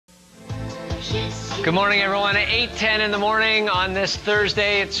Good morning, everyone. At 8:10 in the morning on this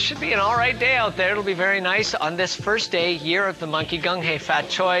Thursday. It should be an all right day out there. It'll be very nice on this first day, Year of the Monkey. Gung Hei Fat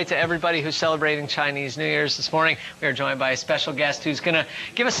Choi to everybody who's celebrating Chinese New Year's this morning. We are joined by a special guest who's going to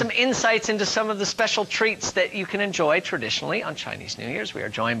give us some insights into some of the special treats that you can enjoy traditionally on Chinese New Year's. We are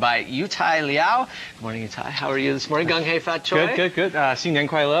joined by Yutai Liao. Good morning, Yutai. How are you this morning? Gung Hei Fat Choi. Good. 新年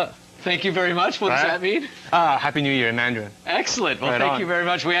快乐. Thank you very much. What does that mean? Happy New Year in Mandarin. Excellent. Well, thank you very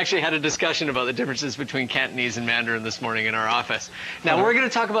much. We actually had a discussion about the differences between Cantonese and Mandarin this morning in our office. Now, we're going to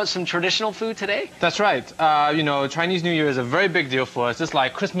talk about some traditional food today. That's right. You know, Chinese New Year is a very big deal for us. It's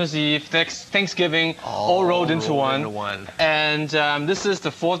like Christmas Eve, Thanksgiving, all rolled into one. And this is the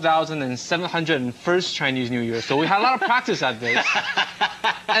 4,701st Chinese New Year. So we had a lot of practice at this.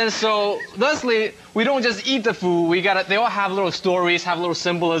 And so, thusly, we don't just eat the food. They all have little stories, have little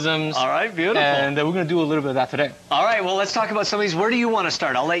symbolisms. All right, beautiful. And we're going to do a little bit of that today. All right, well, let's talk about some of these. Where do you want to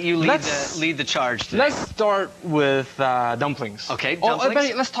start? I'll let you lead the charge today. Let's start with dumplings. Okay,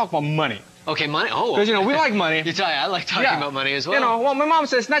 dumplings. Let's talk about money. Okay, money. Oh, because, you know, we like money. Yutai, I like talking about money as well. You know, well, my mom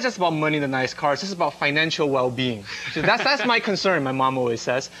says it's not just about money, the nice cars. It's about financial well-being. So that's my concern, my mom always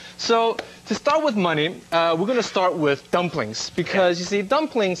says. So to start with money, we're going to start with dumplings. Because, you see,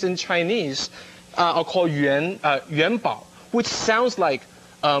 dumplings in Chinese are called yuanbao, which sounds like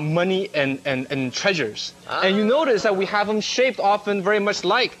money and treasures. And you notice that we have them shaped often very much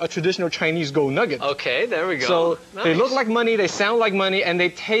like a traditional Chinese gold nugget. Okay, there we go. So they look like money, they sound like money, and they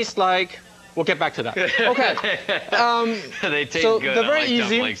taste like... We'll get back to that. Okay. They taste so good. They're very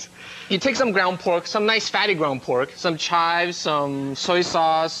easy. Dumplings. You take some ground pork, some nice fatty ground pork, some chives, some soy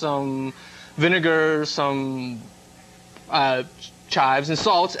sauce, some vinegar, some chives and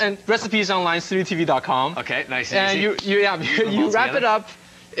salt, and recipes online, citytv.com. Okay, nice and easy. And you wrap it up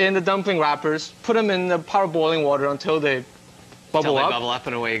in the dumpling wrappers, put them in the power boiling water until they bubble up,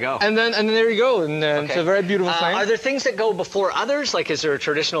 and away you go. And then there you go, and it's a very beautiful thing. Are there things that go before others? Like, is there a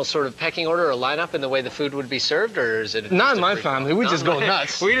traditional sort of pecking order or lineup in the way the food would be served, or is it? Not in my family. We just go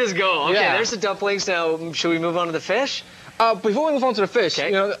nuts. We just go. Okay, there's the dumplings. Now, should we move on to the fish? Before we move on to the fish,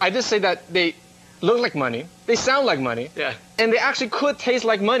 you know, I just say that they look like money. They sound like money. Yeah. And they actually could taste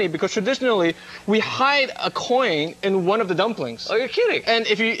like money because traditionally we hide a coin in one of the dumplings. Oh, you're kidding. And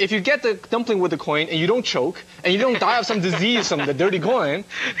if you get the dumpling with the coin and you don't choke and you don't die of some disease from the dirty coin,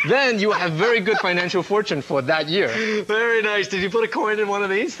 then you have very good financial fortune for that year. Very nice. Did you put a coin in one of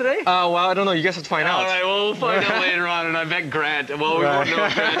these today? Well, I don't know. You guys have to find out. All right. Well, we'll find out later on. And I bet Grant. Well, we won't know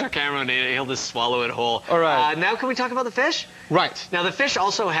if Grant or Cameron ate it. He'll just swallow it whole. All right. Now, can we talk about the fish? Right. Now, the fish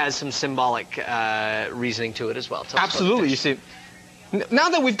also has some symbolic reasoning to it as well. Absolutely. You see, now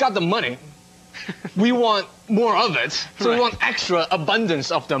that we've got the money, we want more of it. So we want extra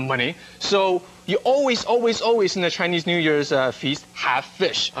abundance of the money. So you always in the Chinese New Year's feast have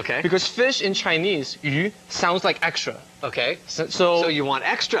fish. Okay. Because fish in Chinese, yu, sounds like extra. Okay. So you want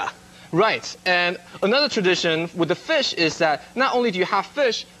extra. Right. And another tradition with the fish is that not only do you have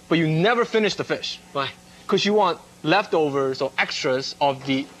fish, but you never finish the fish. Why? Because you want leftovers or extras of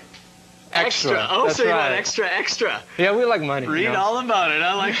the extra. Oh, so you want extra. Yeah, we like money. Read all about it.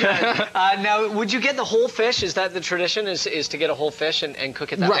 I like that. Now, would you get the whole fish? Is that the tradition? Is to get a whole fish and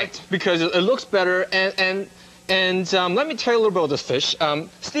cook it that way? Right, because it looks better. And let me tell you a little bit about this fish.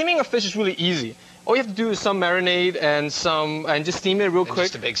 Steaming a fish is really easy. All you have to do is some marinade and just steam it real quick.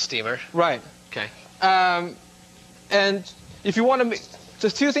 Just a big steamer. Right. Okay. And if you want to make, the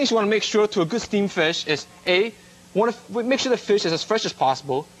two things you want to make sure to a good steamed fish is want to make sure the fish is as fresh as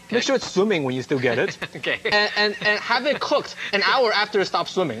possible. Okay. Make sure it's swimming when you still get it. Okay. And have it cooked an hour after it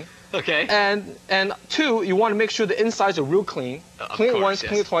stops swimming. Okay. And two, you want to make sure the insides are real clean. Clean it once,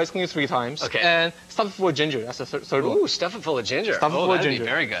 clean it twice, clean it 3 times. Okay. And stuff it full of ginger. That's the third one. Ooh, stuff it full of ginger. Stuff it full of ginger. Be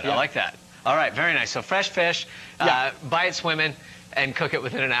very good. Yeah. I like that. All right, very nice. So fresh fish, buy it swimming, and cook it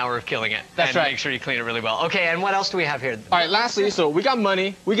within an hour of killing it. That's right. Make sure you clean it really well. Okay, and what else do we have here? All right, lastly, so we got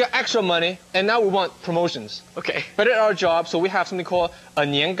money, we got extra money, and now we want promotions. Okay. But at our job, so we have something called a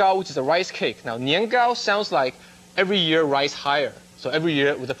niangao, which is a rice cake. Now, niangao sounds like every year rise higher. So every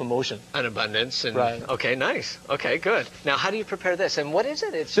year with a promotion. An abundance. And, right. Okay, nice. Okay, good. Now, how do you prepare this? And what is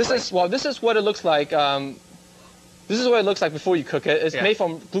it? This is what it looks like. This is what it looks like before you cook it. It's made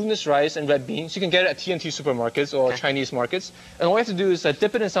from glutinous rice and red beans. You can get it at TNT supermarkets or Chinese markets. And all you have to do is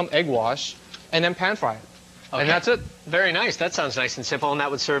dip it in some egg wash and then pan fry it. Okay. And that's it. Very nice. That sounds nice and simple, and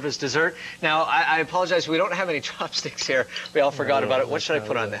that would serve as dessert. Now, I apologize. We don't have any chopsticks here. We all forgot about it. What should I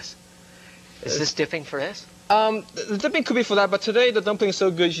put on this? Is this dipping for this? The dipping could be for that, but today the dumpling is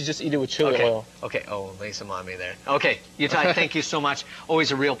so good, you should just eat it with chili oil. Okay. Oh, lay some on me there. Okay, Yutai, thank you so much.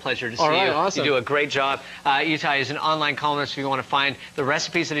 Always a real pleasure to see you. Awesome. You do a great job. Yutai is an online columnist. If you want to find the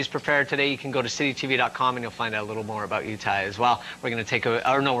recipes that he's prepared today, you can go to citytv.com and you'll find out a little more about Yutai as well. We're going to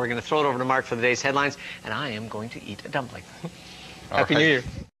we're going to throw it over to Mark for the day's headlines, and I am going to eat a dumpling. Happy New Year.